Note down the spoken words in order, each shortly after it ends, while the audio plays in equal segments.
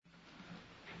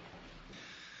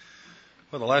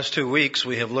Well, the last 2 weeks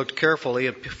we have looked carefully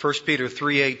at 1 Peter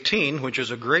 3:18, which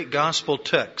is a great gospel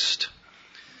text.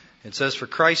 It says, "For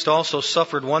Christ also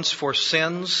suffered once for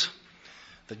sins,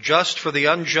 the just for the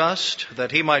unjust,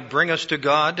 that he might bring us to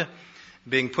God,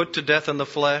 being put to death in the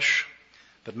flesh,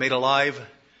 but made alive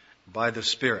by the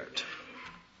Spirit."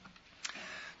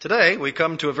 Today we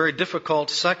come to a very difficult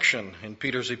section in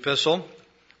Peter's epistle,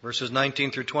 verses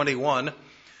 19 through 21,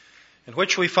 in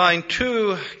which we find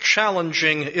two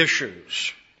challenging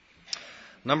issues.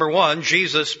 Number one,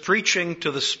 Jesus preaching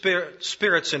to the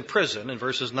spirits in prison in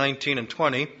verses 19 and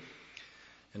 20.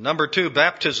 And number two,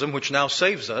 baptism, which now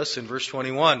saves us in verse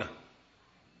 21.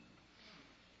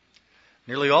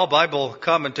 Nearly all Bible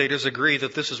commentators agree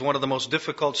that this is one of the most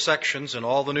difficult sections in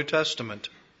all the New Testament.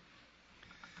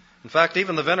 In fact,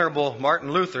 even the Venerable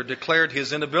Martin Luther declared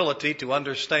his inability to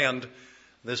understand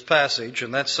this passage,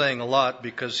 and that's saying a lot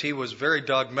because he was very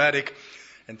dogmatic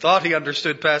and thought he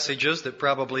understood passages that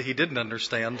probably he didn't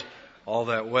understand all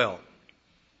that well.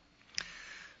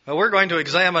 Now, we're going to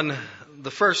examine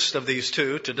the first of these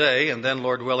two today, and then,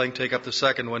 Lord willing, take up the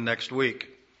second one next week.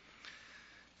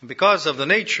 And because of the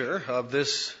nature of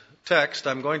this text,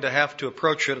 I'm going to have to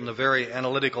approach it in a very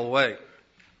analytical way.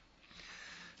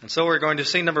 And so we're going to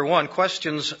see, number one,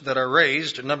 questions that are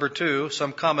raised. Number two,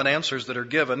 some common answers that are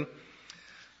given.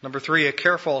 Number three, a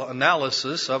careful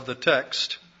analysis of the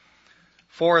text.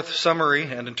 Fourth, summary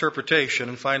and interpretation.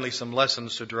 And finally, some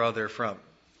lessons to draw therefrom.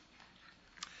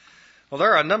 Well,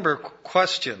 there are a number of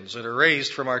questions that are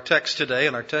raised from our text today.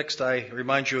 And our text, I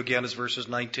remind you again, is verses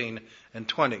 19 and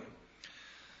 20,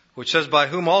 which says, "By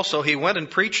whom also he went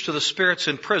and preached to the spirits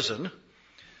in prison,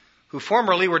 who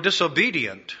formerly were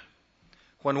disobedient,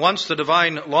 when once the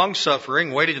divine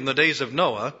long-suffering waited in the days of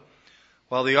Noah,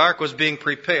 while the ark was being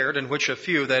prepared, in which a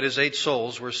few, that is 8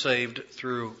 souls, were saved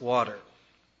through water."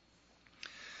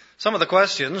 Some of the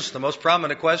questions, the most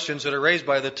prominent questions that are raised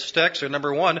by this text are,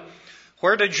 number one,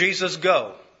 where did Jesus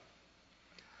go?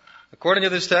 According to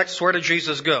this text, where did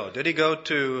Jesus go? Did he go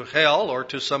to hell or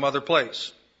to some other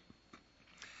place?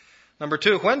 Number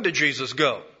two, when did Jesus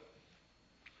go?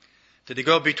 Did he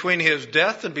go between his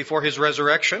death and before his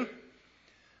resurrection?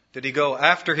 Did he go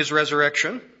after his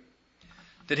resurrection?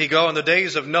 Did he go in the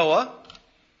days of Noah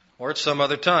or at some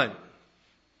other time?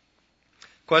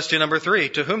 Question number three,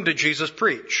 to whom did Jesus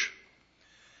preach?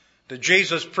 Did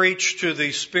Jesus preach to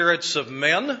the spirits of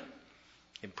men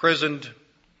imprisoned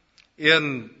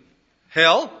in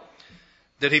hell?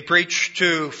 Did he preach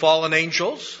to fallen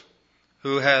angels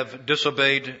who have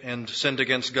disobeyed and sinned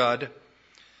against God?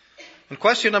 And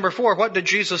question number four, what did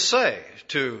Jesus say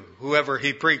to whoever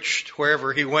he preached,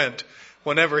 wherever he went,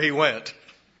 whenever he went?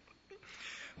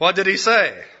 What did he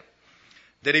say?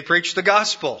 Did he preach the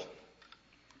gospel?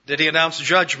 Did he announce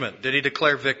judgment? Did he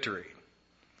declare victory?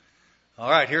 All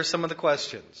right, here's some of the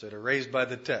questions that are raised by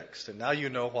the text. And now you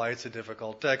know why it's a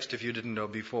difficult text if you didn't know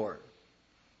before.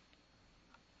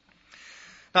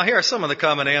 Now here are some of the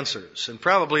common answers. And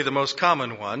probably the most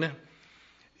common one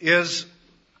is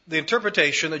the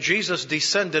interpretation that Jesus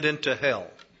descended into hell.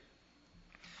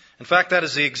 In fact, that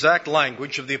is the exact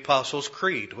language of the Apostles'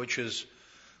 Creed, which is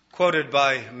quoted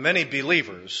by many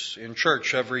believers in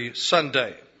church every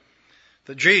Sunday,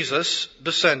 that Jesus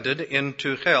descended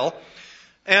into hell.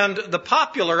 And the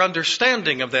popular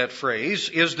understanding of that phrase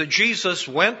is that Jesus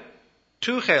went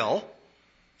to hell,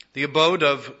 the abode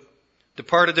of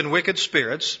departed and wicked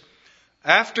spirits,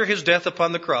 after his death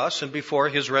upon the cross and before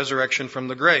his resurrection from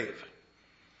the grave.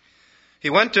 He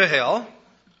went to hell,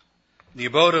 the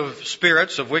abode of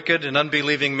spirits of wicked and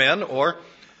unbelieving men, or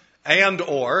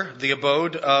the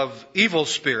abode of evil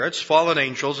spirits, fallen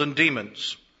angels, and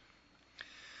demons.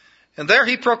 And there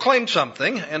he proclaimed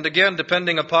something, and again,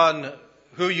 depending upon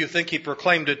who you think he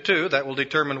proclaimed it to, that will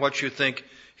determine what you think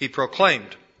he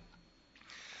proclaimed.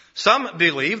 Some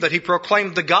believe that he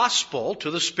proclaimed the gospel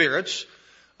to the spirits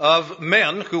of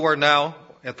men who are now,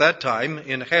 at that time,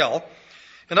 in hell.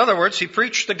 In other words, he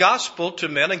preached the gospel to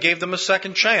men and gave them a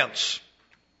second chance.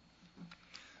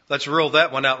 Let's rule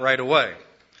that one out right away.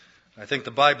 I think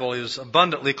the Bible is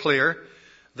abundantly clear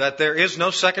that there is no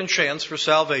second chance for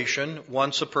salvation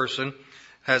once a person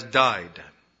has died.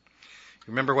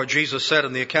 Remember what Jesus said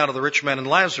in the account of the rich man and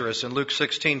Lazarus in Luke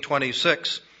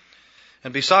 16:26.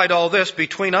 "And beside all this,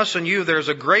 between us and you there is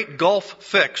a great gulf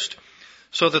fixed,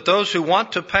 so that those who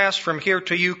want to pass from here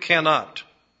to you cannot,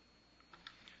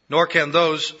 nor can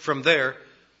those from there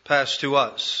pass to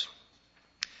us."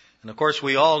 And of course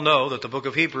we all know that the book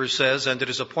of Hebrews says, "And it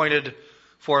is appointed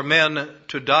for men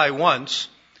to die once,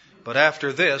 but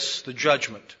after this, the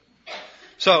judgment."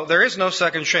 So there is no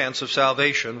second chance of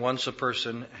salvation once a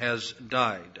person has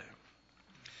died.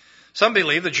 Some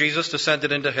believe that Jesus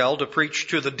descended into hell to preach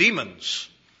to the demons.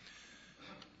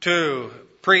 To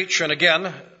preach, and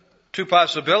again, two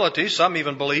possibilities. Some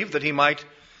even believe that he might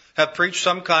have preached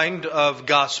some kind of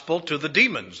gospel to the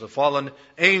demons, the fallen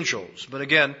angels. But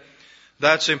again,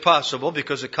 that's impossible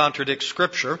because it contradicts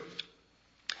Scripture.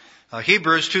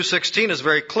 Hebrews 2:16 is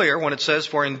very clear when it says,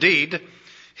 "For indeed,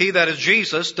 he that is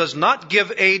Jesus does not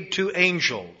give aid to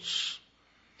angels,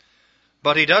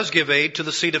 but he does give aid to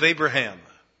the seed of Abraham."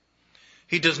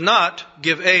 He does not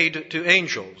give aid to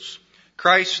angels.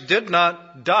 Christ did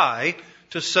not die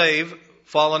to save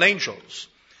fallen angels.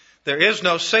 There is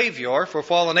no Savior for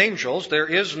fallen angels. There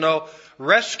is no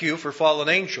rescue for fallen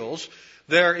angels.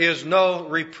 There is no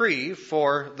reprieve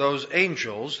for those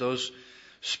angels, those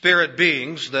spirit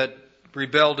beings that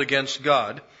rebelled against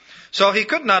God. So he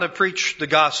could not have preached the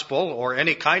gospel or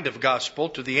any kind of gospel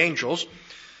to the angels.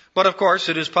 But of course,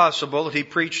 it is possible that he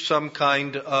preached some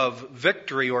kind of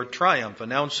victory or triumph,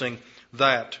 announcing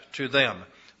that to them.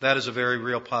 That is a very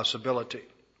real possibility.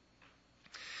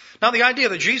 Now, the idea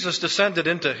that Jesus descended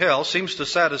into hell seems to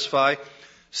satisfy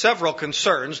several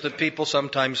concerns that people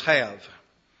sometimes have.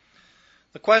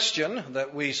 The question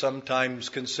that we sometimes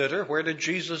consider, where did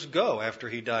Jesus go after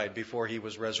he died before he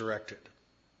was resurrected?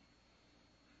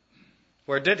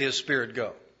 Where did his spirit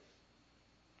go?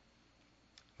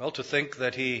 Well, to think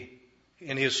that he,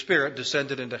 in his spirit,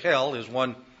 descended into hell is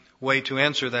one way to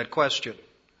answer that question.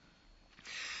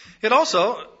 It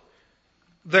also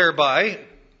thereby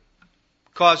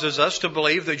causes us to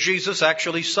believe that Jesus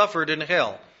actually suffered in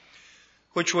hell,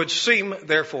 which would seem,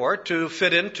 therefore, to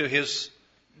fit into his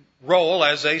role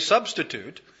as a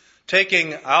substitute,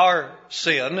 taking our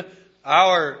sin,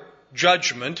 our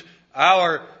judgment,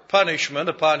 our punishment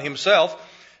upon himself.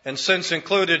 And since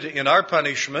included in our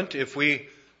punishment, if we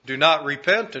do not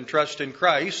repent and trust in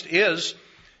Christ, is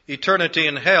eternity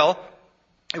in hell,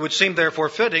 it would seem therefore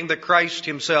fitting that Christ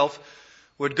himself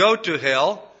would go to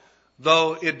hell,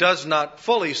 though it does not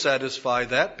fully satisfy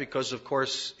that, because of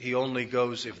course he only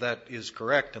goes, if that is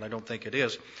correct, and I don't think it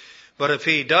is, but if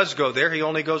he does go there, he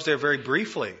only goes there very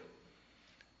briefly,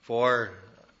 for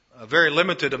a very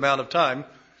limited amount of time,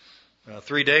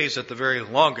 3 days at the very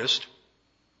longest.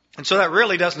 And so that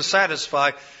really doesn't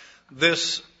satisfy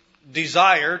this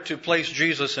desire to place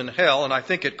Jesus in hell, and I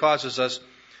think it causes us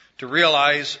to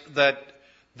realize that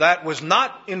that was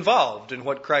not involved in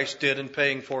what Christ did in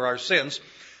paying for our sins.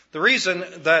 The reason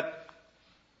that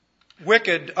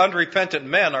wicked, unrepentant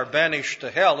men are banished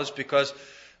to hell is because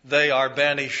they are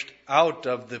banished out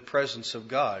of the presence of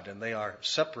God, and they are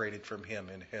separated from him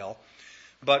in hell.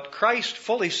 But Christ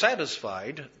fully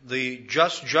satisfied the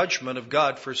just judgment of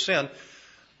God for sin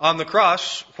on the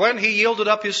cross when he yielded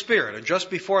up his spirit. And just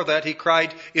before that, he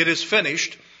cried, "It is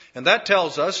finished." And that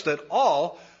tells us that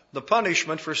all the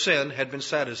punishment for sin had been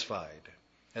satisfied.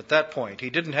 At that point, he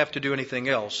didn't have to do anything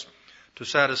else to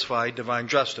satisfy divine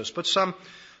justice. But some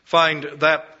find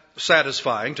that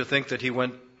satisfying, to think that he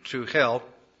went to hell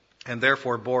and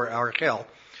therefore bore our hell.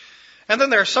 And then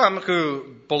there are some who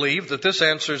believe that this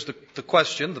answers the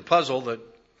question, the puzzle that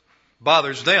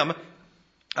bothers them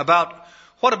about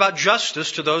what about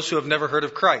justice to those who have never heard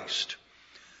of Christ,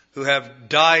 who have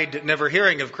died never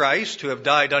hearing of Christ, who have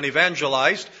died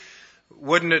unevangelized.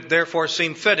 Wouldn't it therefore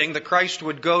seem fitting that Christ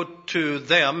would go to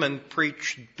them and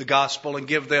preach the gospel and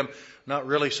give them not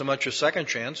really so much a second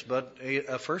chance, but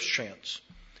a first chance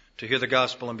to hear the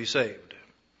gospel and be saved?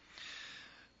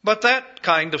 But that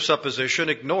kind of supposition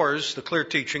ignores the clear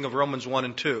teaching of Romans 1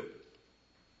 and 2.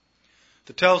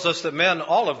 That tells us that men,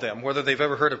 all of them, whether they've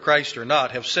ever heard of Christ or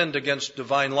not, have sinned against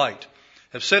divine light,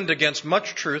 have sinned against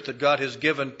much truth that God has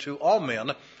given to all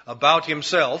men about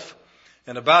himself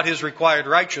and about his required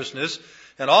righteousness,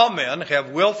 and all men have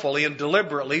willfully and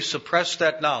deliberately suppressed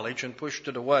that knowledge and pushed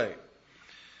it away.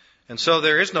 And so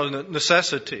there is no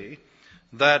necessity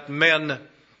that men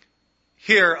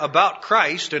hear about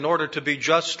Christ in order to be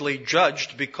justly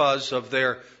judged because of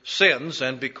their sins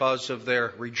and because of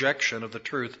their rejection of the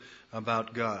truth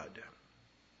about God.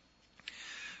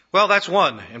 Well, that's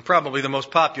one, and probably the most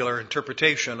popular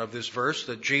interpretation of this verse,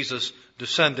 that Jesus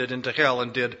descended into hell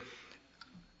and did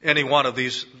any one of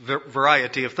these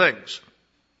variety of things.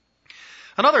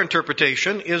 Another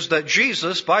interpretation is that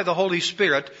Jesus, by the Holy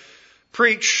Spirit,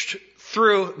 preached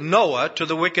through Noah to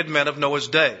the wicked men of Noah's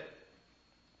day.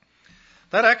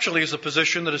 That actually is a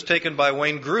position that is taken by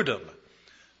Wayne Grudem,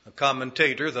 a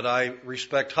commentator that I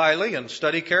respect highly and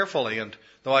study carefully. And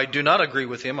though I do not agree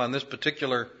with him on this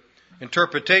particular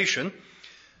interpretation,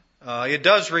 it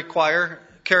does require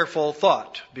careful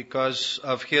thought because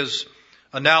of his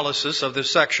analysis of this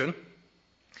section.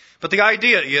 But the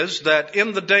idea is that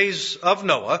in the days of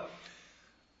Noah,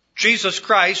 Jesus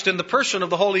Christ, in the person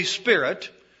of the Holy Spirit,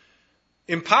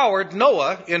 empowered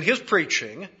Noah in his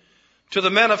preaching to the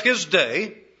men of his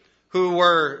day who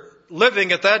were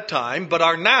living at that time but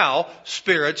are now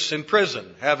spirits in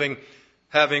prison. Having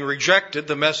rejected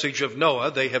the message of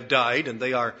Noah, they have died and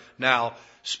they are now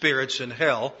spirits in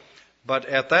hell. But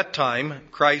at that time,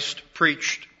 Christ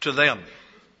preached to them,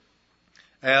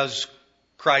 as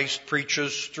Christ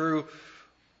preaches through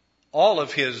all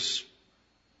of his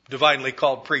divinely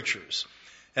called preachers,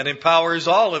 and empowers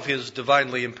all of his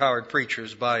divinely empowered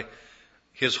preachers by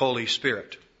his Holy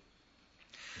Spirit.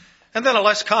 And then a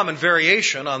less common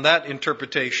variation on that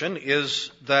interpretation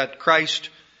is that Christ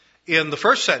in the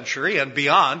first century and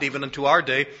beyond, even into our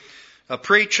day,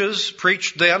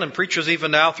 preached then and preaches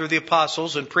even now through the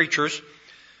apostles and preachers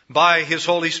by his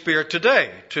Holy Spirit today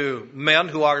to men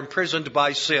who are imprisoned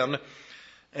by sin,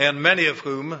 and many of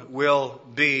whom will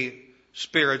be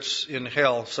spirits in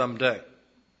hell someday.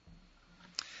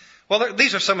 Well,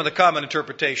 these are some of the common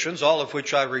interpretations, all of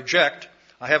which I reject.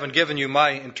 I haven't given you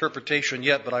my interpretation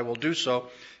yet, but I will do so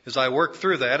as I work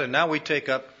through that. And now we take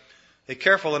up a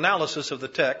careful analysis of the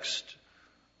text,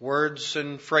 words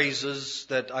and phrases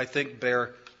that I think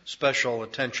bear special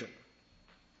attention.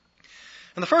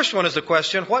 And the first one is the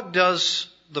question, what does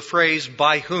the phrase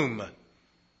 "by whom"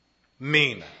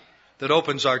 mean that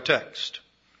opens our text?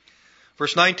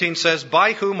 Verse 19 says,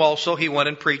 "By whom also he went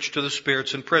and preached to the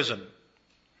spirits in prison."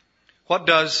 What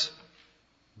does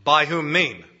 "by whom"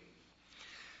 mean?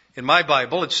 In my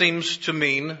Bible, it seems to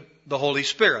mean the Holy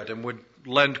Spirit and would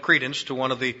lend credence to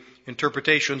one of the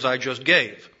interpretations I just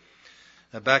gave.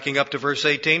 Now, backing up to verse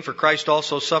 18, "For Christ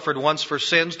also suffered once for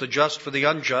sins, the just for the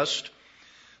unjust,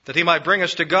 that he might bring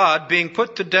us to God, being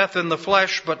put to death in the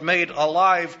flesh, but made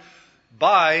alive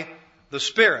by the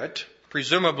Spirit,"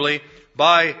 presumably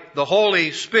by the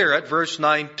Holy Spirit, verse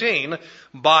 19,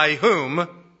 "by whom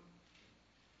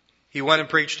he went and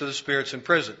preached to the spirits in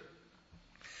prison."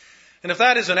 And if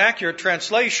that is an accurate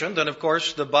translation, then of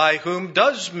course the "by whom"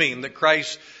 does mean that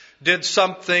Christ did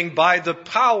something by the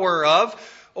power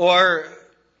of or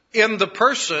in the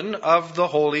person of the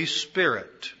Holy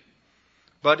Spirit.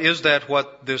 But is that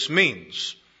what this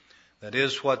means? That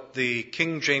is what the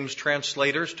King James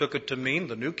translators took it to mean,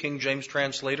 the New King James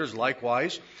translators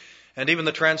likewise, and even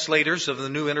the translators of the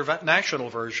New International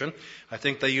Version. I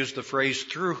think they use the phrase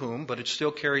 "through whom," but it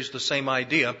still carries the same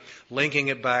idea, linking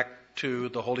it back to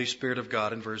the Holy Spirit of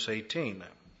God in verse 18.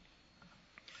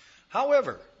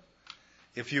 However,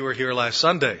 if you were here last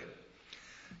Sunday,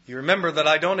 you remember that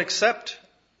I don't accept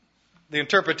the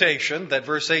interpretation that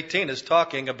verse 18 is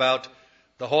talking about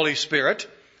the Holy Spirit.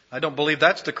 I don't believe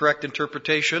that's the correct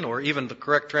interpretation or even the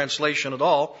correct translation at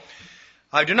all.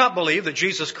 I do not believe that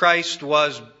Jesus Christ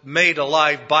was made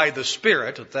alive by the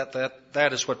Spirit.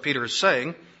 That is what Peter is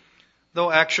saying.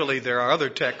 Though actually there are other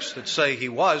texts that say he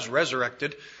was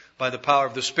resurrected by the power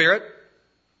of the Spirit.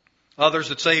 Others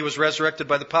that say he was resurrected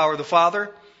by the power of the Father.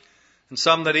 And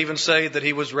some that even say that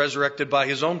he was resurrected by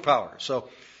his own power. So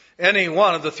any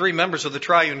one of the three members of the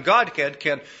triune Godhead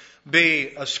can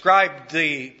be ascribed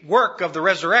the work of the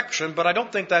resurrection, but I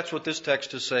don't think that's what this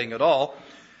text is saying at all.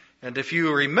 And if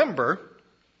you remember,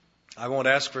 I won't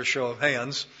ask for a show of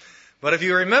hands, but if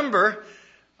you remember,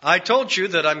 I told you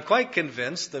that I'm quite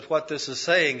convinced that what this is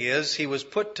saying is he was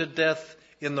put to death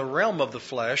in the realm of the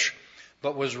flesh,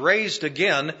 but was raised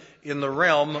again in the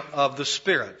realm of the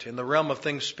Spirit, in the realm of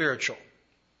things spiritual.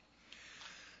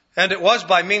 And it was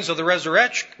by means of the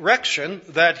resurrection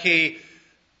that he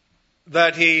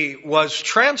was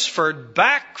transferred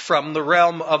back from the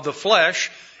realm of the flesh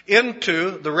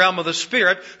into the realm of the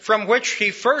Spirit, from which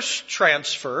he first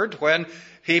transferred when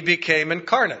he became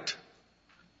incarnate.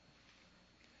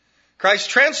 Christ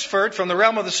transferred from the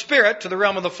realm of the Spirit to the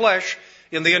realm of the flesh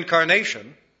in the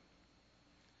incarnation.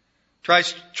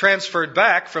 Christ transferred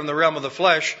back from the realm of the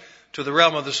flesh to the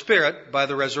realm of the Spirit by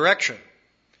the resurrection.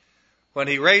 When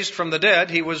he raised from the dead,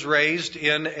 he was raised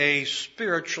in a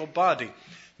spiritual body.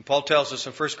 And Paul tells us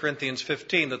in 1 Corinthians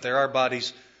 15 that there are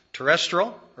bodies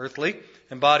terrestrial, earthly,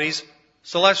 and bodies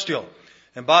celestial.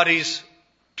 And bodies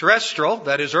terrestrial,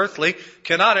 that is earthly,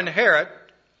 cannot inherit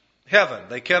heaven.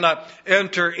 They cannot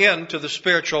enter into the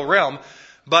spiritual realm.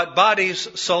 But bodies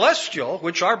celestial,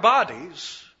 which are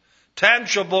bodies,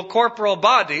 tangible corporal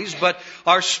bodies, but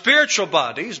are spiritual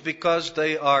bodies because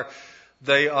they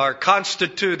are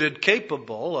constituted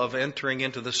capable of entering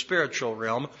into the spiritual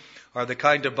realm, are the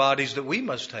kind of bodies that we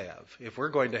must have if we're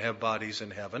going to have bodies in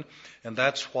heaven. And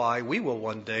that's why we will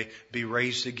one day be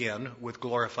raised again with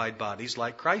glorified bodies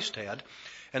like Christ had.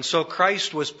 And so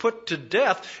Christ was put to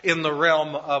death in the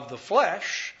realm of the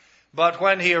flesh, but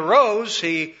when he arose,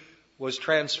 he was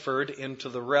transferred into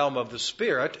the realm of the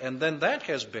Spirit, and then that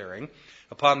has bearing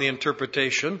upon the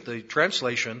interpretation, the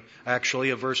translation actually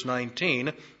of verse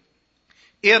 19,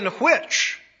 in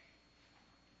which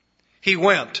he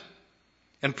went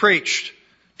and preached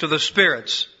to the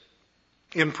spirits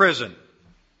in prison.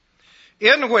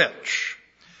 In which.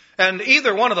 And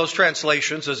either one of those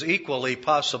translations is equally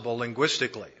possible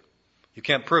linguistically. You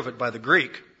can't prove it by the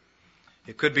Greek.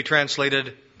 It could be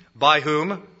translated by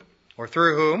whom or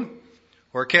through whom,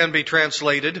 or it can be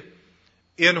translated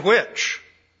in which.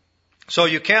 So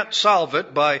you can't solve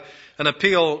it by an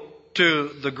appeal to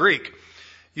the Greek.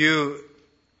 You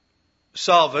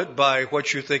solve it by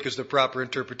what you think is the proper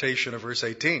interpretation of verse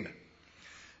 18.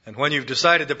 And when you've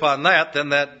decided upon that, then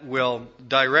that will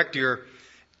direct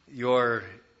your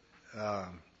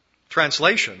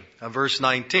translation of verse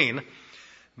 19.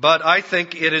 But I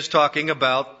think it is talking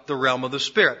about the realm of the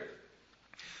Spirit.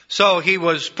 So he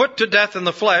was put to death in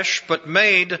the flesh, but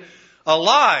made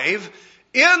alive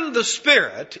in the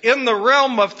Spirit, in the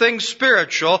realm of things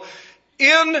spiritual,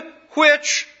 in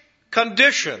which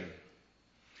condition,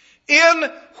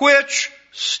 in which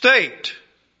state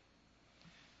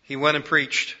he went and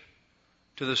preached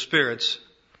to the spirits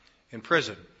in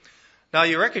prison. Now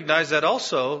you recognize that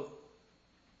also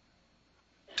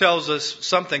tells us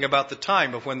something about the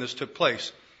time of when this took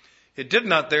place. It did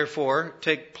not, therefore,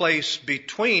 take place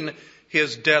between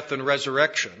his death and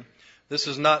resurrection. This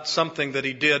is not something that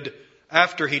he did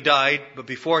after he died, but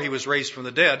before he was raised from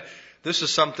the dead. This is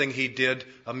something he did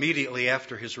immediately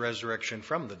after his resurrection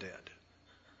from the dead.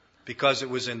 Because it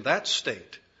was in that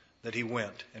state that he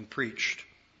went and preached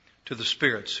to the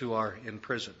spirits who are in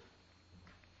prison.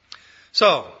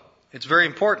 So, it's very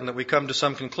important that we come to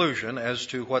some conclusion as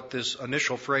to what this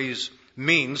initial phrase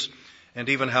means and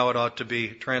even how it ought to be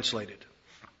translated.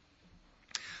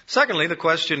 Secondly, the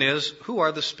question is, who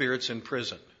are the spirits in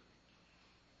prison?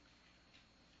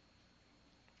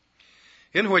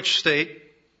 In which state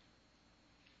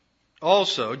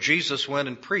also Jesus went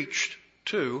and preached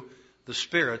to the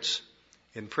spirits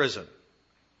in prison.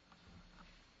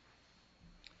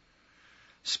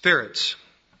 Spirits.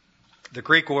 The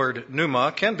Greek word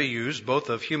pneuma can be used both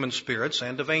of human spirits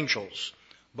and of angels,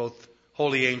 both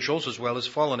holy angels as well as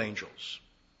fallen angels.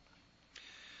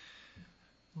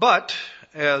 But,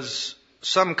 as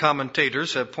some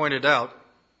commentators have pointed out,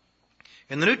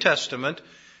 in the New Testament,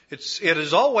 it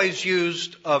is always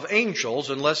used of angels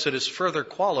unless it is further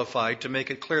qualified to make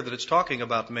it clear that it's talking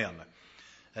about men.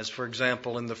 As, for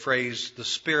example, in the phrase, the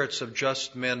spirits of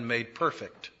just men made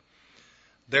perfect.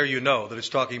 There you know that it's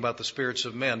talking about the spirits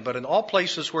of men. But in all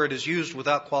places where it is used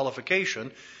without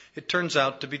qualification, it turns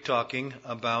out to be talking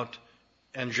about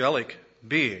angelic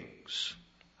beings.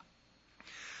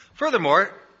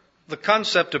 Furthermore, the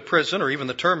concept of prison, or even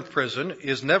the term prison,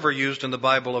 is never used in the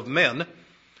Bible of men.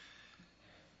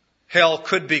 Hell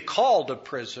could be called a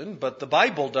prison, but the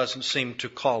Bible doesn't seem to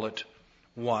call it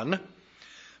one.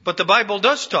 But the Bible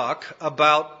does talk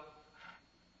about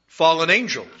fallen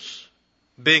angels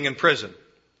being in prison.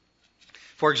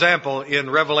 For example, in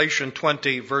Revelation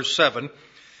 20, verse 7,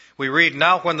 we read,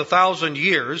 "Now when the 1,000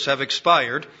 years have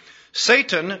expired,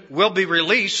 Satan will be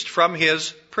released from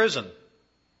his prison."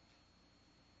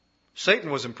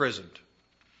 Satan was imprisoned,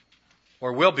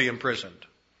 or will be imprisoned,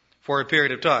 for a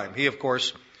period of time. He, of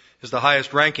course, is the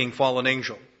highest ranking fallen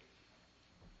angel.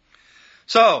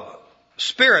 So,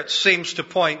 spirits seems to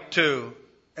point to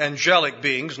angelic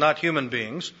beings, not human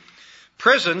beings.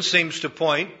 Prison seems to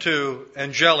point to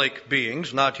angelic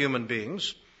beings, not human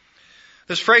beings.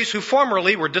 This phrase, "who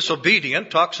formerly were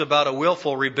disobedient," talks about a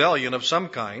willful rebellion of some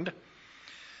kind.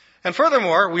 And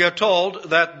furthermore, we are told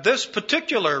that this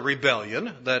particular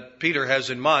rebellion that Peter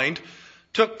has in mind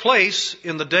took place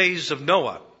in the days of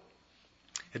Noah.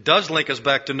 It does link us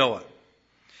back to Noah.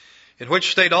 In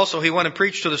which state also he went and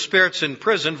preached to the spirits in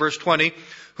prison, verse 20,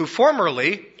 "who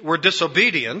formerly were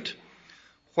disobedient,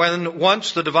 when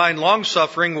once the divine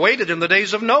long-suffering waited in the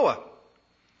days of Noah,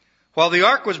 while the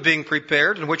ark was being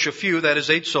prepared, in which a few, that is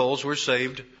 8 souls, were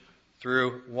saved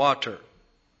through water."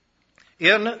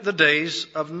 In the days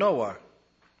of Noah.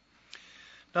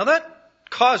 Now that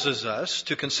causes us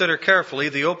to consider carefully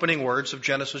the opening words of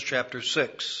Genesis chapter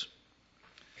 6.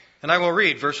 And I will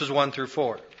read verses 1 through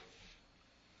 4.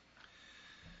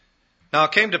 "Now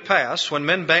it came to pass, when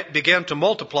men began to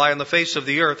multiply on the face of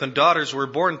the earth, and daughters were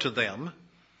born to them,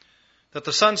 that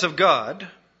the sons of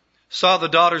God saw the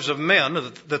daughters of men,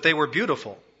 that they were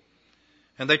beautiful.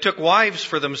 And they took wives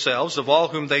for themselves of all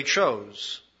whom they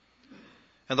chose.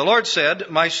 And the Lord said,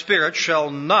 My spirit shall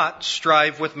not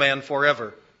strive with man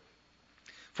forever.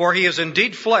 For he is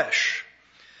indeed flesh,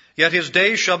 yet his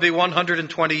days shall be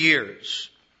 120 years.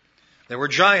 There were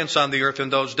giants on the earth in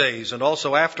those days, and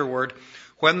also afterward,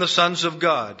 when the sons of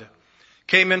God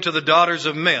came into the daughters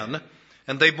of men,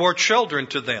 and they bore children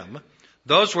to them.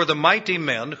 Those were the mighty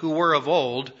men who were of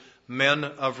old, men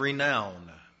of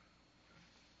renown.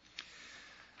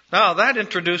 Now, that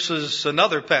introduces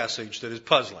another passage that is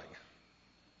puzzling.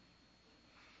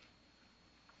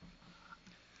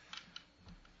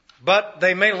 But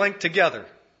they may link together.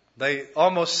 They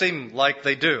almost seem like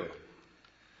they do.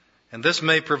 And this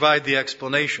may provide the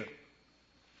explanation.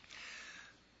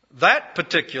 That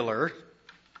particular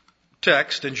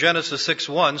text in Genesis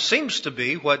 6:1 seems to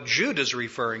be what Jude is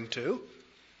referring to.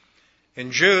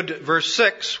 In Jude verse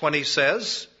 6, when he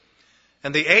says,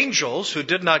 "And the angels who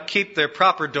did not keep their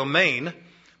proper domain,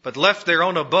 but left their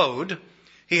own abode,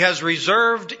 he has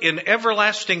reserved in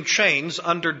everlasting chains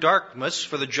under darkness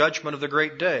for the judgment of the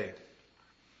great day."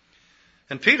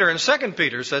 And Peter in 2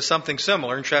 Peter says something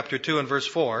similar in chapter 2 and verse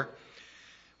 4,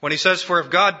 when he says, "For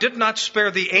if God did not spare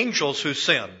the angels who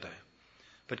sinned,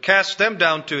 but cast them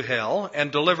down to hell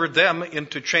and delivered them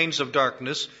into chains of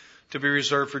darkness to be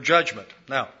reserved for judgment."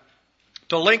 Now,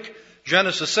 to link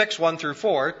Genesis 6, 1 through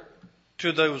 4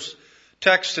 to those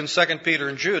texts in 2 Peter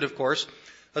and Jude, of course,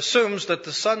 assumes that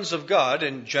the sons of God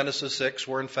in Genesis 6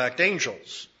 were in fact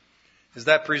angels. Is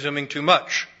that presuming too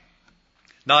much?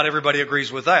 Not everybody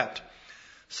agrees with that.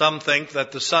 Some think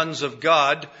that the sons of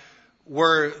God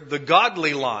were the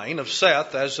godly line of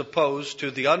Seth as opposed to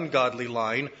the ungodly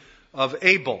line of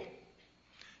Abel.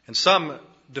 And some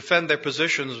defend their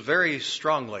positions very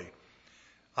strongly.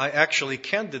 I actually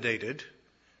candidated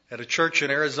at a church in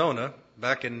Arizona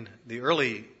back in the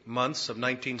early months of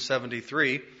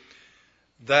 1973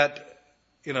 that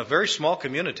in a very small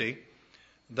community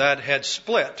that had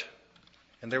split,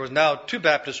 and there was now 2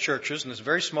 Baptist churches in this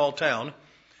very small town,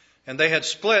 and they had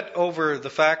split over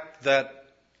the fact that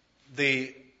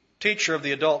the teacher of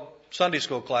the adult Sunday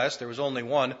school class, there was only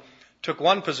one, took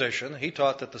one position. He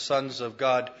taught that the sons of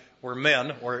God were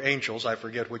men or angels. I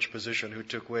forget which position, who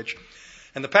took which.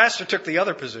 And the pastor took the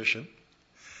other position.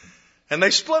 And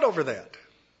they split over that.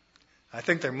 I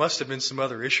think there must have been some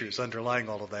other issues underlying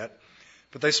all of that.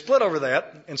 But they split over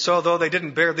that. And so though they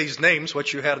didn't bear these names,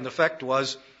 what you had in effect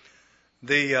was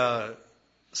the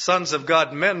Sons of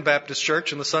God Men Baptist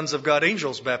Church and the Sons of God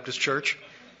Angels Baptist Church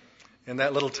in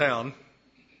that little town,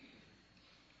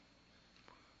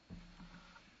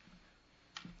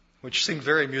 which seemed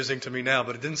very amusing to me now,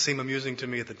 but it didn't seem amusing to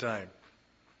me at the time.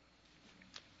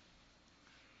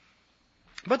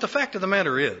 But the fact of the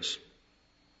matter is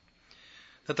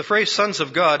that the phrase sons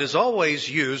of God is always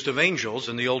used of angels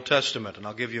in the Old Testament, and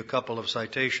I'll give you a couple of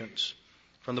citations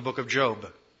from the book of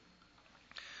Job.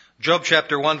 Job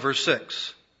chapter 1 verse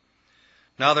 6.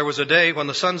 "Now there was a day when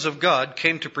the sons of God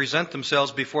came to present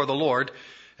themselves before the Lord,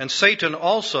 and Satan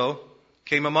also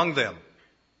came among them."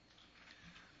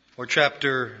 Or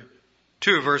chapter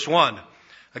 2, verse 1.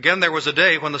 "Again there was a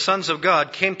day when the sons of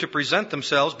God came to present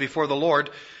themselves before the Lord,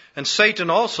 and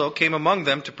Satan also came among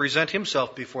them to present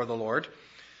himself before the Lord."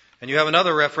 And you have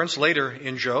another reference later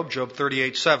in Job, Job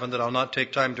 38:7, that I'll not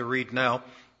take time to read now.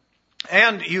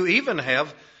 And you even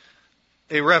have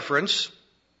a reference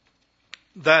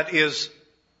that is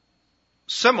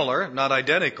similar, not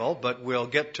identical, but we'll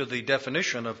get to the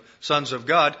definition of sons of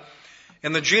God,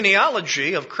 in the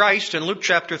genealogy of Christ in Luke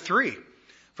chapter 3,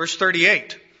 verse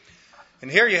 38.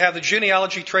 And here you have the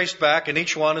genealogy traced back, and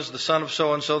each one is the son of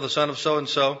so-and-so, the son of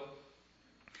so-and-so.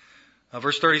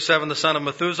 Verse 37, the son of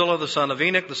Methuselah, the son of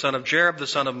Enoch, the son of Jared, the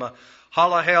son of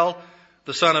Mahalalel,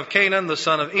 the son of Canaan, the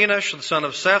son of Enosh, the son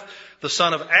of Seth, the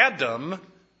son of Adam,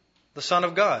 the son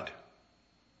of God.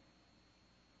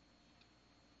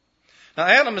 Now,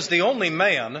 Adam is the only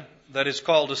man that is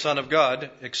called a son of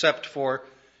God, except for,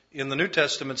 in the New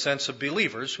Testament sense, of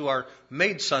believers who are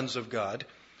made sons of God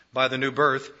by the new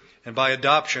birth and by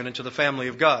adoption into the family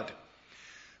of God.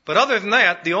 But other than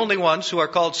that, the only ones who are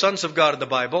called sons of God in the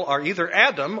Bible are either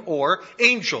Adam or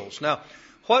angels. Now,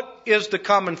 what is the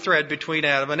common thread between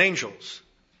Adam and angels?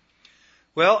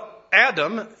 Well,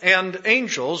 Adam and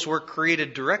angels were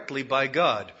created directly by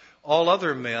God. All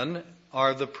other men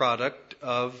are the product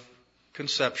of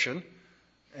conception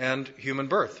and human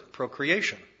birth,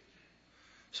 procreation.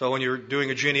 So when you're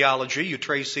doing a genealogy, you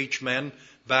trace each man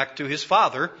back to his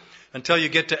father until you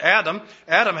get to Adam.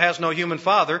 Adam has no human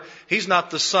father. He's not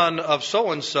the son of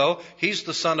so-and-so. He's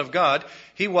the son of God.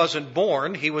 He wasn't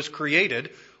born. He was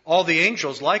created. All the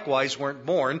angels likewise weren't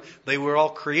born. They were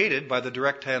all created by the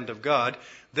direct hand of God.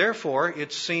 Therefore,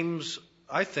 it seems,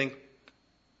 I think,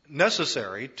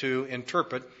 necessary to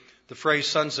interpret the phrase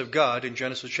sons of God in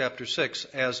Genesis chapter 6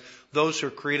 as those who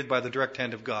are created by the direct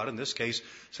hand of God. In this case,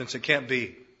 since it can't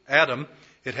be Adam,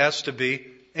 it has to be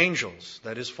angels,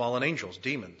 that is, fallen angels,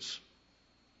 demons.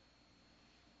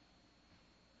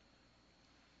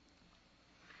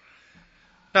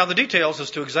 Now, the details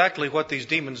as to exactly what these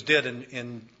demons did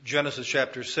in Genesis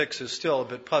chapter 6 is still a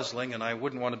bit puzzling, and I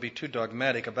wouldn't want to be too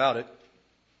dogmatic about it.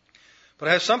 But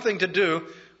it has something to do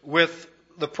with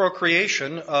the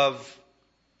procreation of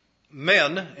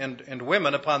men and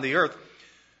women upon the earth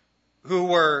who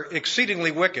were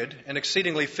exceedingly wicked and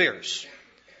exceedingly fierce.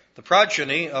 The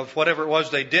progeny of whatever it was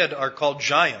they did are called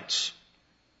giants.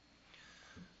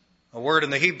 A word in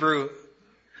the Hebrew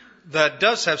that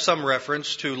does have some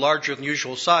reference to larger than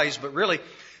usual size, but really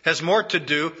has more to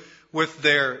do with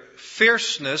their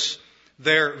fierceness,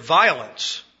 their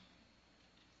violence,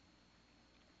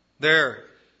 their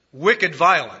wicked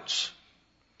violence.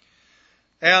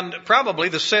 And probably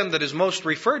the sin that is most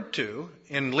referred to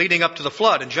in leading up to the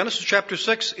flood. In Genesis chapter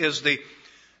 6 is the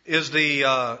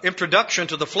introduction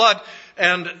to the flood.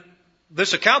 And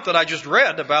this account that I just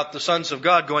read about the sons of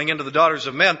God going into the daughters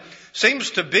of men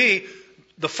seems to be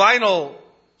the final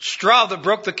straw that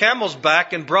broke the camel's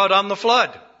back and brought on the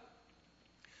flood.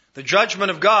 The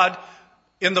judgment of God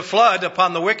in the flood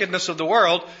upon the wickedness of the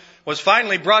world was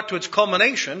finally brought to its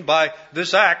culmination by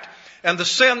this act. And the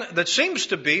sin that seems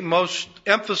to be most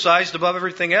emphasized above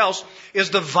everything else is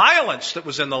the violence that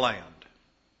was in the land,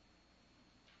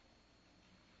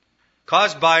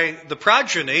 caused by the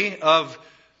progeny of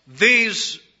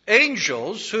these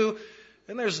angels who,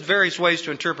 and there's various ways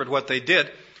to interpret what they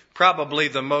did. Probably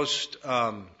the most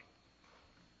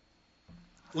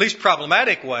least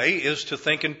problematic way is to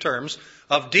think in terms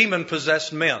of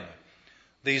demon-possessed men.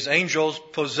 These angels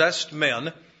possessed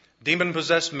men,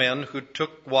 demon-possessed men who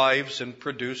took wives and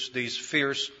produced these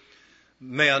fierce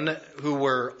men who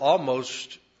were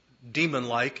almost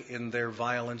demon-like in their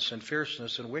violence and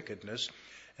fierceness and wickedness.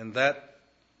 And that,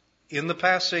 in the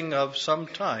passing of some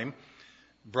time,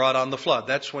 brought on the flood.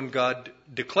 That's when God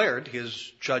declared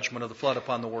his judgment of the flood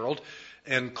upon the world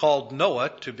and called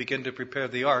Noah to begin to prepare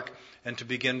the ark and to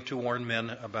begin to warn men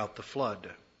about the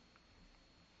flood.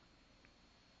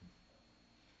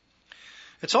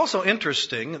 It's also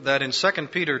interesting that in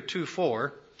 2 Peter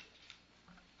 2:4,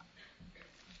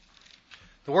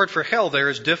 the word for hell there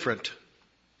is different.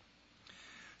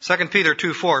 2 Peter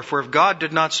 2:4, for if God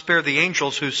did not spare the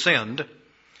angels who sinned,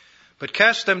 but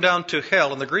cast them down to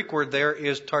hell, and the Greek word there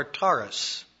is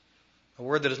Tartarus, a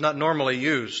word that is not normally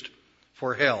used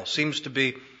for hell. Seems to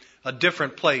be a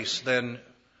different place than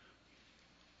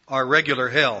our regular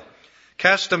hell.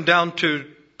 Cast them down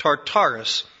to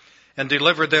Tartarus and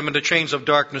delivered them into chains of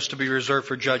darkness to be reserved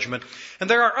for judgment. And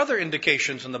there are other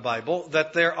indications in the Bible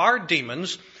that there are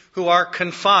demons who are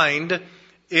confined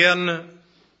in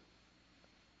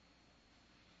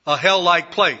a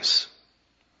hell-like place,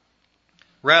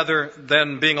 rather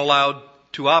than being allowed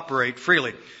to operate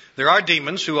freely. There are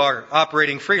demons who are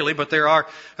operating freely, but there are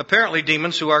apparently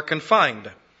demons who are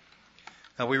confined.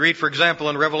 Now we read, for example,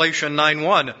 in Revelation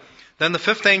 9:1, then the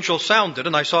fifth angel sounded,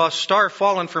 and I saw a star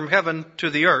fallen from heaven to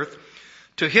the earth.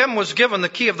 To him was given the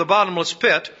key of the bottomless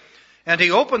pit, and he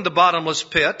opened the bottomless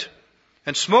pit,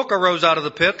 and smoke arose out of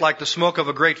the pit like the smoke of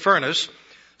a great furnace.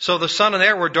 So the sun and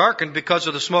air were darkened because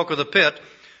of the smoke of the pit.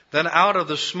 Then out of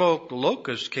the smoke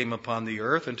locusts came upon the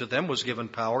earth, and to them was given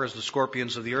power, as the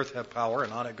scorpions of the earth have power,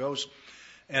 and on it goes.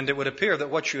 And it would appear that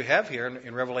what you have here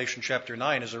in Revelation chapter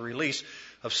 9 is a release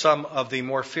of some of the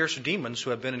more fierce demons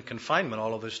who have been in confinement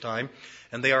all of this time,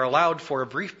 and they are allowed for a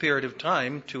brief period of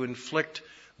time to inflict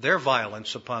their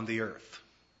violence upon the earth.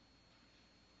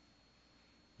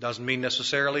 Doesn't mean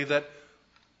necessarily that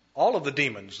all of the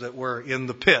demons that were in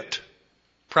the pit,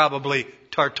 probably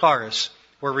Tartarus,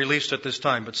 were released at this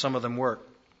time, but some of them were.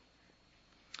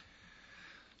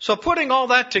 So putting all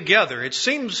that together, it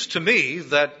seems to me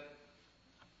that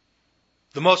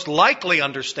the most likely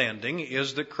understanding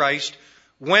is that Christ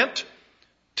went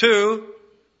to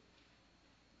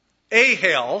a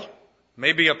hell,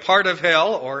 maybe a part of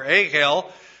hell or a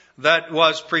hell that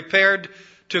was prepared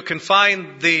to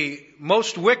confine the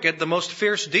most wicked, the most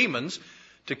fierce demons,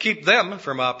 to keep them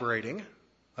from operating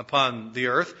upon the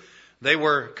earth. They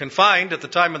were confined at the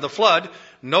time of the flood,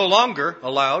 no longer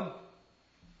allowed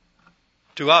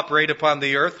to operate upon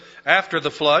the earth after the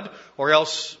flood, or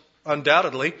else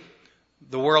undoubtedly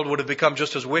the world would have become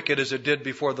just as wicked as it did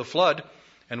before the flood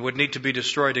and would need to be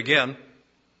destroyed again.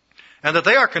 And that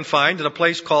they are confined in a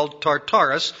place called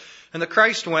Tartarus, and that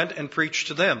Christ went and preached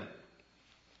to them.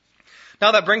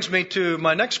 Now that brings me to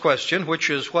my next question, which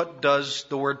is, what does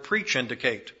the word preach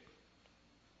indicate?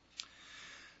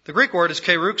 The Greek word is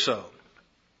keruxo.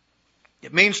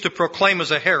 It means to proclaim as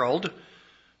a herald,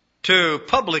 to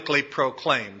publicly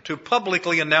proclaim, to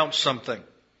publicly announce something.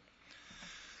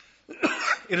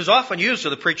 it is often used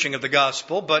of the preaching of the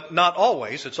gospel, but not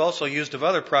always. It's also used of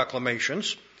other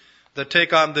proclamations that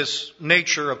take on this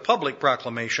nature of public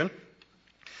proclamation.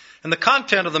 And the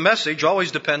content of the message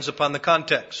always depends upon the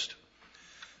context.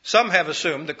 Some have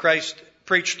assumed that Christ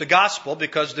preached the gospel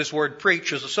because this word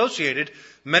preach is associated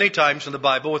many times in the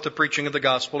Bible with the preaching of the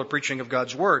gospel or preaching of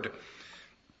God's word.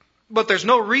 But there's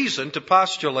no reason to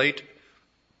postulate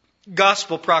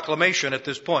gospel proclamation at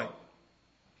this point.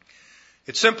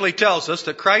 It simply tells us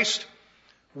that Christ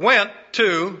went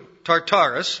to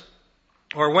Tartarus,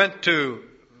 or went to,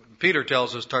 Peter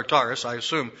tells us Tartarus, I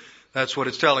assume that's what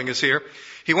it's telling us here.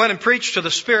 He went and preached to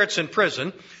the spirits in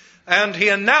prison, and he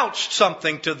announced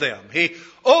something to them. He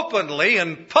openly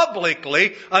and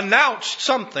publicly announced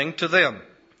something to them,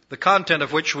 the content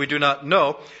of which we do not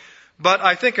know. But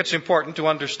I think it's important to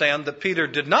understand that Peter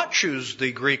did not choose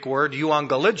the Greek word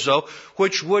euangelizo,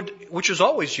 which is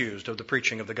always used of the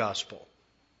preaching of the gospel.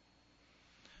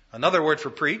 Another word for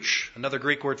preach, another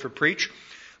Greek word for preach,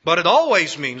 but it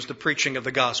always means the preaching of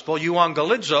the gospel.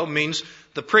 Euangelizo means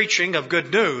the preaching of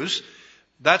good news.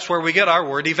 That's where we get our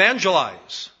word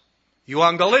evangelize.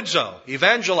 Euangelizo,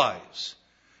 evangelize.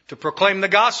 To proclaim the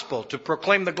gospel, to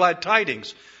proclaim the glad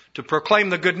tidings, to proclaim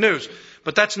the good news.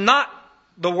 But that's not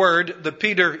the word that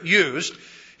Peter used.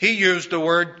 He used the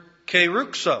word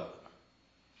keruxo,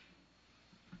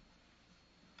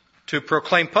 to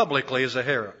proclaim publicly as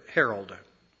a herald.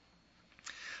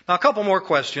 Now, a couple more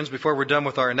questions before we're done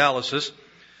with our analysis.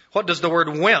 What does the word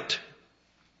went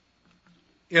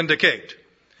indicate?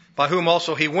 By whom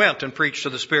also he went and preached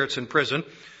to the spirits in prison.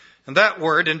 And that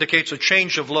word indicates a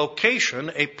change of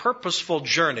location, a purposeful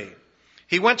journey.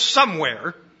 He went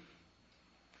somewhere.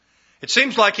 It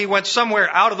seems like he went somewhere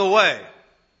out of the way.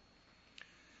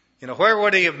 Where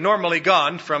would he have normally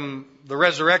gone from the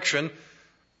resurrection,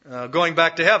 going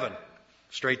back to heaven?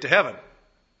 Straight to heaven.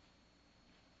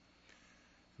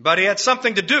 But he had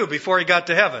something to do before he got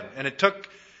to heaven, and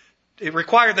it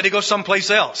required that he go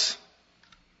someplace else.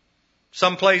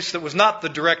 Someplace that was not the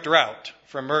direct route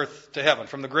from earth to heaven,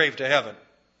 from the grave to heaven.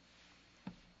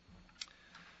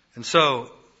 And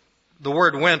so the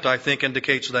word went, I think,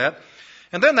 indicates that.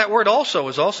 And then that word also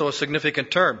is also a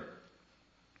significant term.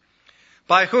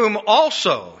 By whom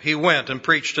also he went and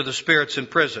preached to the spirits in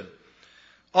prison.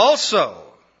 Also,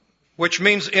 which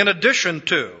means in addition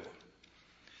to.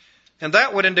 And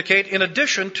that would indicate in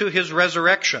addition to his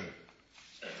resurrection.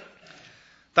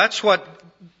 That's what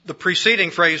the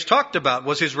preceding phrase talked about,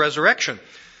 was his resurrection.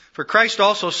 For Christ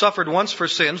also suffered once for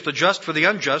sins, the just for the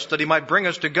unjust, that he might bring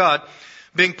us to God,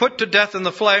 being put to death in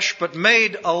the flesh, but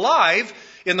made alive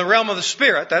in the realm of the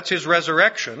Spirit. That's his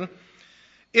resurrection.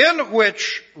 In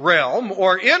which realm,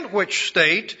 or in which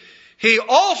state, he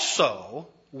also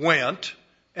went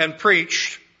and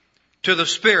preached to the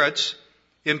spirits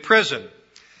in prison.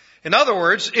 In other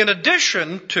words, in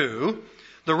addition to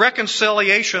the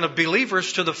reconciliation of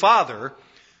believers to the Father,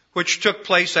 which took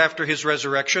place after his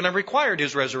resurrection and required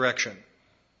his resurrection.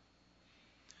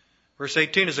 Verse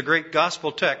 18 is a great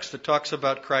gospel text that talks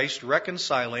about Christ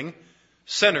reconciling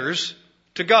sinners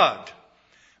to God.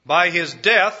 By his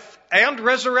death and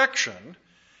resurrection,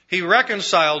 he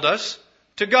reconciled us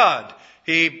to God.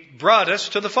 He brought us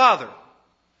to the Father.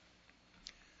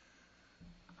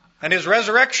 And his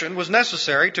resurrection was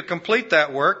necessary to complete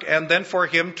that work and then for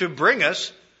him to bring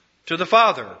us to the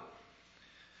Father.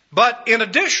 But in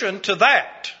addition to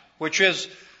that, which is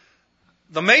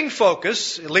the main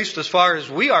focus, at least as far as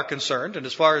we are concerned and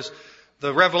as far as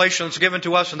the revelation that's given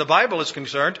to us in the Bible is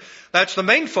concerned, that's the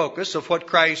main focus of what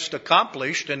Christ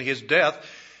accomplished in his death.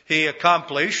 He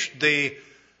accomplished the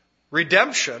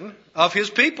redemption of his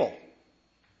people.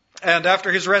 And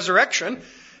after his resurrection,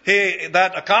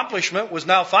 that accomplishment was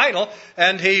now final,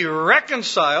 and he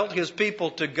reconciled his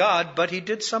people to God, but he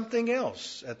did something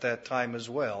else at that time as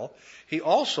well. He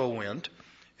also went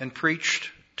and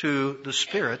preached to the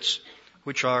spirits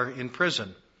which are in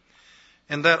prison.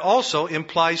 And that also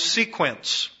implies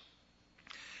sequence.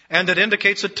 And it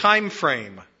indicates a time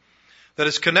frame that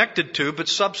is connected to, but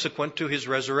subsequent to his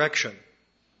resurrection.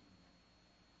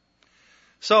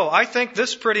 So I think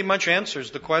this pretty much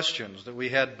answers the questions that we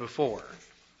had before.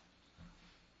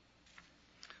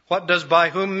 What does by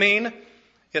whom mean?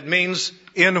 It means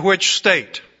in which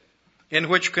state, in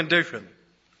which condition.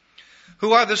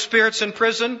 Who are the spirits in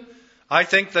prison? I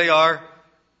think they are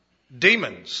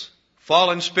demons,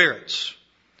 fallen spirits,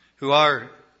 who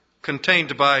are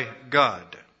contained by God.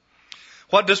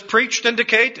 What does preached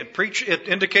indicate? It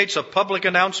indicates a public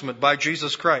announcement by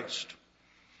Jesus Christ.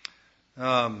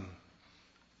 I'm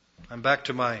back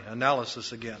to my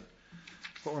analysis again.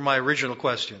 What were my original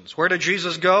questions? Where did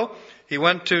Jesus go? He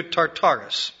went to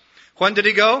Tartarus. When did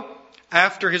he go?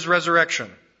 After his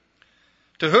resurrection.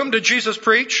 To whom did Jesus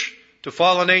preach? To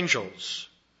fallen angels.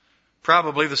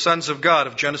 Probably the sons of God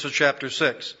of Genesis chapter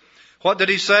 6. What did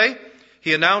he say?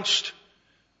 He announced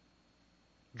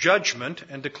judgment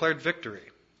and declared victory.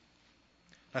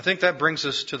 I think that brings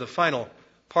us to the final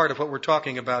part of what we're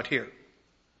talking about here.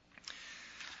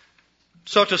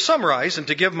 So to summarize and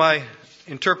to give my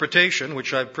interpretation,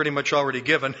 which I've pretty much already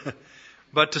given,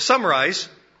 but to summarize,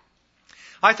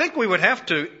 I think we would have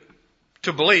to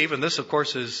believe, and this of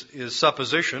course is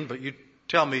supposition, but you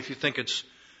tell me if you think it's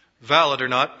valid or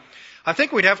not. I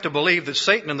think we'd have to believe that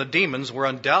Satan and the demons were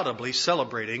undoubtedly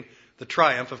celebrating the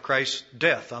triumph of Christ's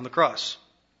death on the cross.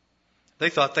 They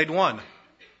thought they'd won.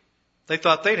 They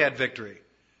thought they'd had victory.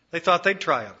 They thought they'd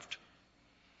triumphed.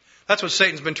 That's what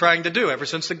Satan's been trying to do ever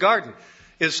since the garden,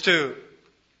 is to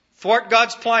thwart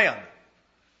God's plan,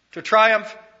 to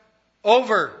triumph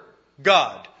over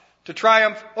God, to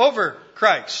triumph over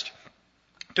Christ,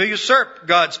 to usurp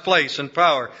God's place and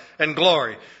power and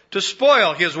glory, to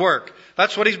spoil his work.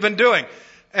 That's what he's been doing.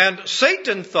 And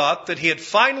Satan thought that he had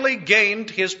finally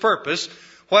gained his purpose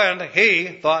when he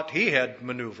thought he had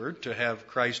maneuvered to have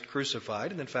Christ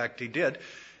crucified. And in fact, he did.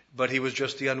 But he was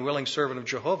just the unwilling servant of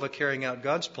Jehovah carrying out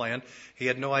God's plan. He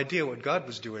had no idea what God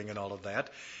was doing in all of that.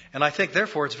 And I think,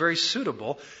 therefore, it's very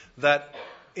suitable that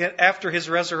after his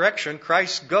resurrection,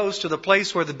 Christ goes to the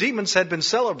place where the demons had been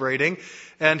celebrating,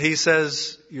 and he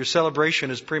says, your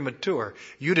celebration is premature.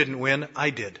 You didn't win, I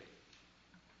did.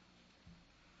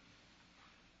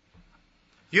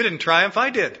 You didn't triumph, I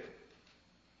did.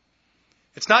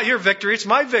 It's not your victory, it's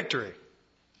my victory.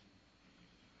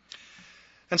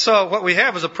 And so what we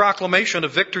have is a proclamation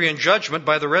of victory and judgment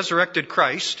by the resurrected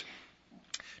Christ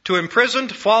to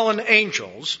imprisoned fallen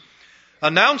angels,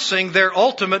 announcing their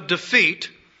ultimate defeat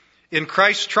in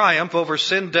Christ's triumph over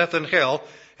sin, death, and hell,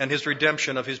 and his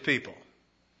redemption of his people.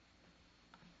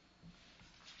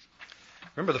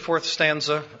 Remember the fourth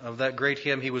stanza of that great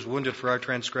hymn, He was wounded for our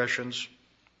transgressions.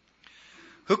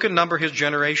 Who can number his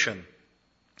generation?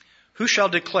 Who shall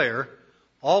declare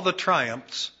all the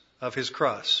triumphs of his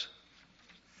cross?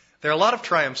 There are a lot of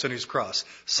triumphs in his cross,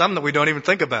 some that we don't even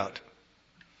think about.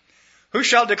 Who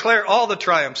shall declare all the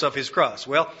triumphs of his cross?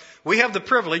 Well, we have the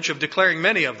privilege of declaring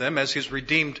many of them as his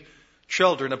redeemed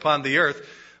children upon the earth,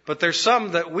 but there's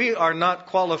some that we are not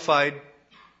qualified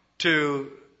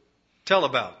to tell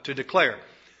about, to declare.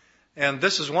 And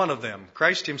this is one of them.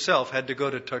 Christ himself had to go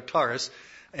to Tartarus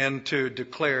and to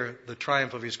declare the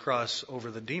triumph of his cross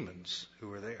over the demons who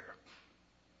were there.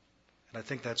 And I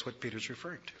think that's what Peter's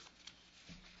referring to.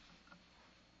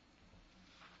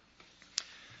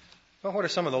 Well, what are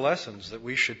some of the lessons that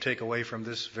we should take away from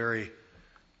this very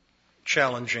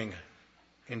challenging,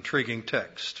 intriguing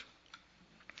text?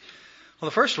 Well,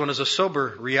 the first one is a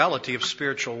sober reality of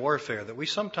spiritual warfare that we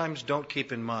sometimes don't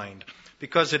keep in mind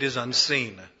because it is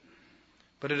unseen,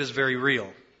 but it is very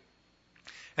real.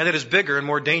 And it is bigger and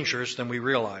more dangerous than we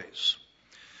realize.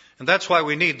 And that's why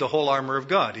we need the whole armor of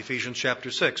God, Ephesians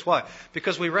chapter 6. Why?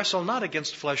 Because we wrestle not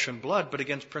against flesh and blood, but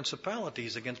against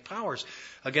principalities, against powers,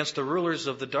 against the rulers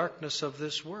of the darkness of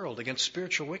this world, against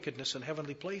spiritual wickedness in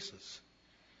heavenly places.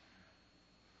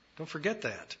 Don't forget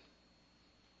that.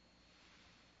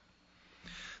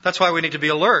 That's why we need to be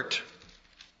alert.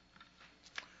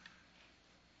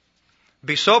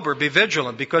 Be sober, be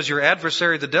vigilant, because your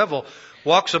adversary, the devil,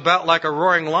 walks about like a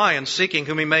roaring lion, seeking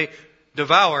whom he may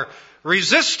devour.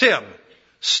 Resist him,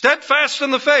 steadfast in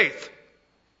the faith.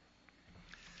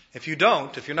 If you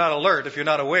don't, if you're not alert, if you're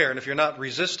not aware, and if you're not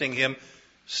resisting him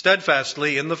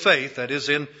steadfastly in the faith, that is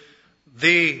in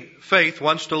the faith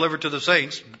once delivered to the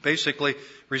saints, basically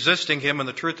resisting him in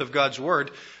the truth of God's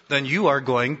word, then you are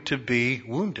going to be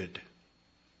wounded.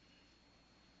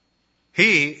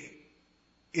 He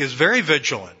is very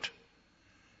vigilant.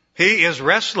 He is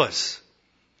restless.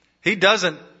 He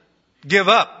doesn't give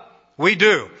up. We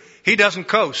do. He doesn't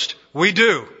coast. We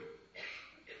do.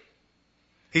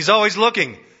 He's always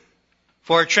looking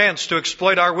for a chance to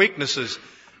exploit our weaknesses.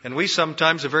 And we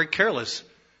sometimes are very careless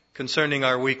concerning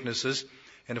our weaknesses.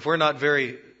 And if we're not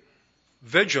very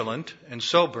vigilant and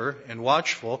sober and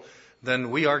watchful, then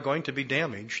we are going to be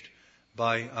damaged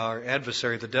by our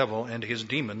adversary, the devil, and his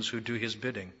demons who do his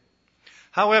bidding.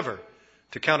 However,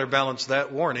 to counterbalance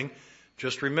that warning,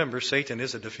 just remember Satan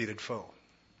is a defeated foe.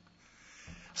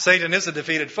 Satan is a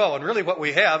defeated foe, and really what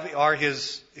we have are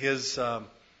his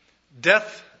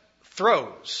death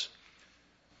throes.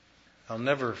 I'll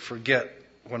never forget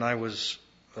when I was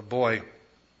a boy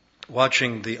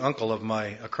watching the uncle of my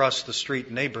across the street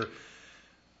neighbor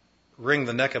wring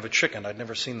the neck of a chicken. I'd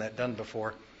never seen that done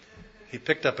before. he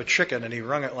picked up a chicken and he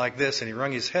wrung it like this, and he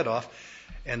wrung his head off.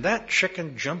 And that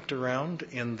chicken jumped around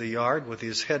in the yard with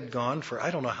his head gone for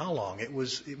I don't know how long. It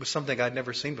was something I'd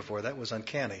never seen before. That was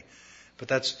uncanny. But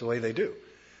that's the way they do.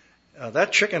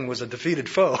 That chicken was a defeated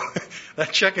foe.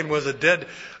 That chicken was a dead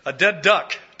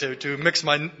duck, to mix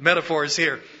my metaphors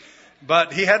here.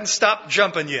 But he hadn't stopped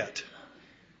jumping yet.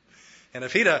 And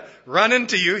if he'd have run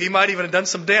into you, he might even have done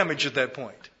some damage at that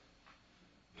point.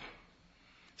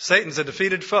 Satan's a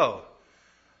defeated foe,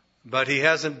 but he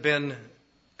hasn't been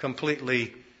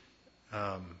completely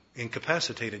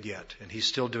incapacitated yet, and he's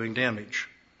still doing damage.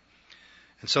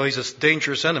 And so he's a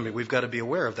dangerous enemy. We've got to be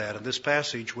aware of that, and this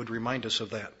passage would remind us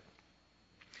of that.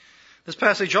 This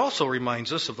passage also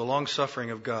reminds us of the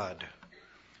long-suffering of God.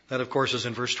 That, of course, is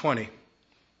in verse 20.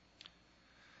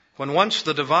 When once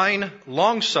the divine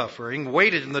long-suffering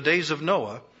waited in the days of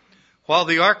Noah while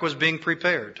the ark was being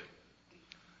prepared.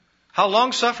 How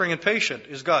long-suffering and patient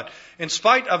is God, in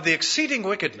spite of the exceeding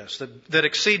wickedness that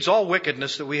exceeds all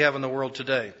wickedness that we have in the world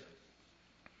today.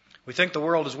 We think the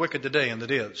world is wicked today, and it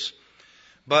is.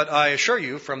 But I assure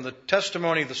you, from the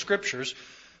testimony of the Scriptures,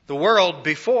 the world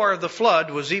before the flood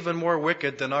was even more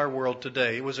wicked than our world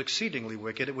today. It was exceedingly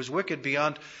wicked. It was wicked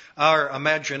beyond our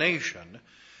imagination.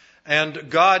 And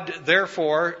God,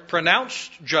 therefore,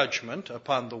 pronounced judgment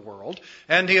upon the world,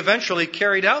 and he eventually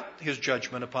carried out his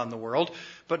judgment upon the world.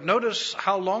 But notice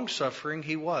how long-suffering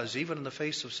he was, even in the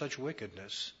face of such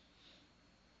wickedness,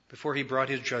 before he brought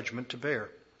his judgment to bear.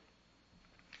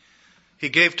 He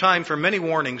gave time for many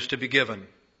warnings to be given.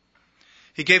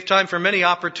 He gave time for many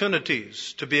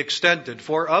opportunities to be extended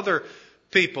for other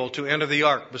people to enter the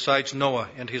ark besides Noah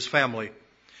and his family.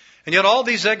 And yet all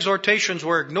these exhortations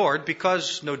were ignored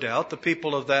because, no doubt, the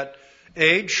people of that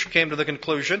age came to the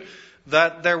conclusion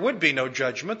that there would be no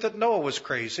judgment, that Noah was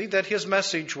crazy, that his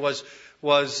message was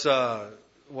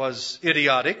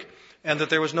idiotic, and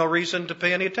that there was no reason to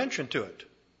pay any attention to it.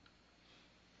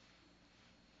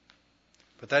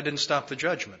 But that didn't stop the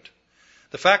judgment.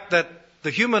 The fact that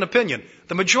the human opinion,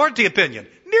 the majority opinion,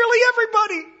 nearly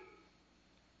everybody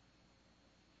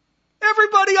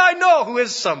I know who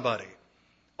is somebody,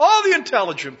 all the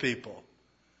intelligent people,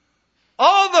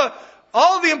 all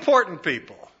the important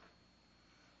people,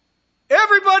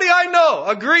 everybody I know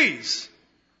agrees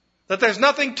that there's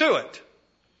nothing to it.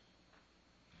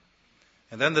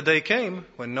 And then the day came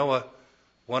when Noah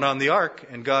went on the ark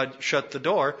and God shut the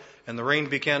door and the rain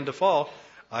began to fall.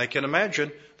 I can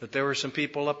imagine that there were some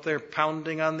people up there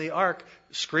pounding on the ark,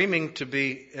 screaming to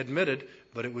be admitted,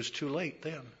 but it was too late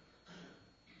then.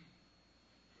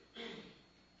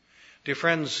 Dear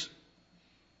friends,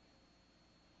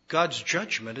 God's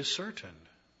judgment is certain,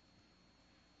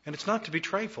 and it's not to be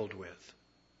trifled with.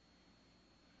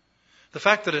 The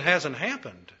fact that it hasn't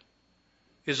happened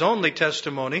is only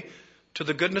testimony to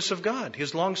the goodness of God,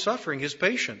 his long-suffering, his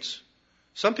patience.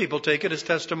 Some people take it as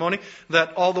testimony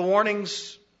that all the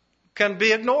warnings can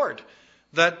be ignored,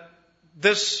 that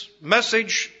this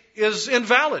message is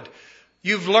invalid.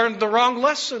 You've learned the wrong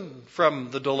lesson from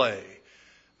the delay.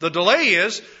 The delay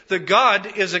is that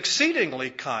God is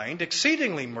exceedingly kind,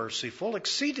 exceedingly merciful,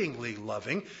 exceedingly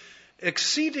loving,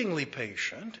 exceedingly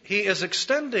patient. He is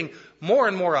extending more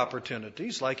and more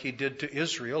opportunities like he did to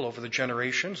Israel over the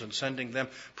generations and sending them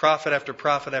prophet after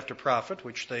prophet after prophet,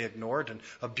 which they ignored and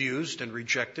abused and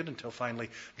rejected until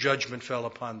finally judgment fell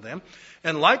upon them.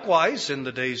 And likewise in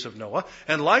the days of Noah,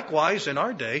 and likewise in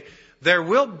our day, there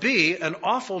will be an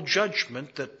awful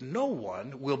judgment that no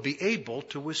one will be able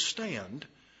to withstand.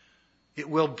 It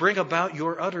will bring about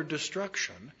your utter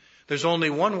destruction. There's only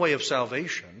one way of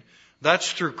salvation.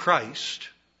 That's through Christ,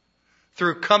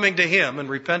 through coming to him in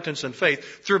repentance and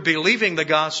faith, through believing the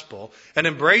gospel and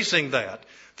embracing that,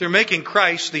 through making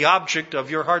Christ the object of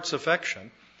your heart's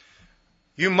affection.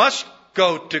 You must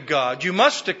go to God. You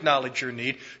must acknowledge your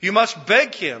need. You must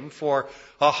beg him for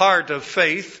a heart of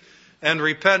faith and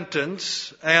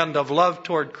repentance and of love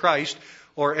toward Christ,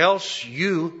 or else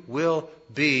you will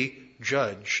be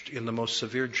judged in the most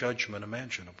severe judgment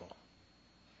imaginable.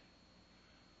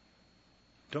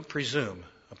 Don't presume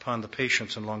upon the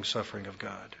patience and long-suffering of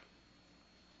God.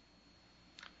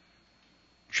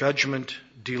 Judgment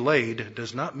delayed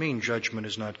does not mean judgment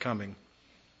is not coming.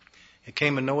 It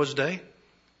came in Noah's day.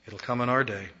 It'll come in our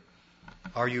day.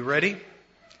 Are you ready?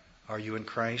 Are you in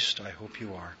Christ? I hope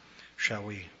you are. Shall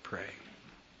we pray?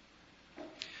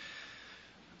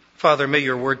 Father, may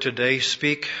your word today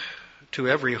speak to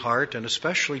every heart, and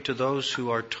especially to those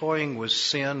who are toying with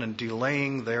sin and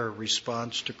delaying their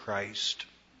response to Christ.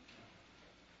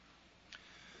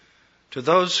 To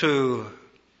those who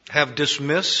have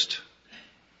dismissed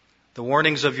the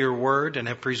warnings of your word and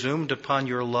have presumed upon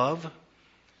your love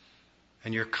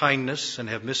and your kindness and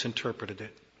have misinterpreted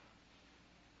it.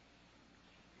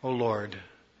 O Lord,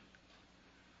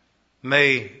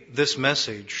 may this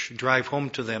message drive home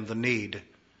to them the need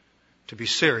to be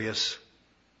serious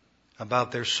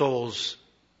about their soul's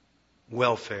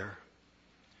welfare,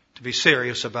 to be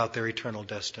serious about their eternal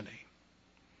destiny.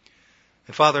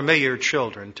 And Father, may your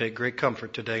children take great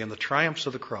comfort today in the triumphs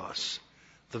of the cross,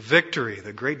 the victory,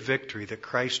 the great victory that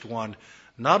Christ won,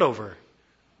 not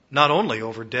only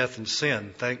over death and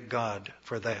sin, thank God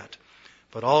for that,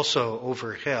 but also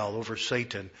over hell, over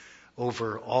Satan,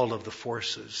 over all of the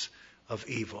forces of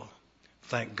evil.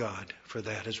 Thank God for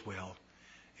that as well.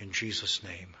 In Jesus'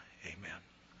 name, amen.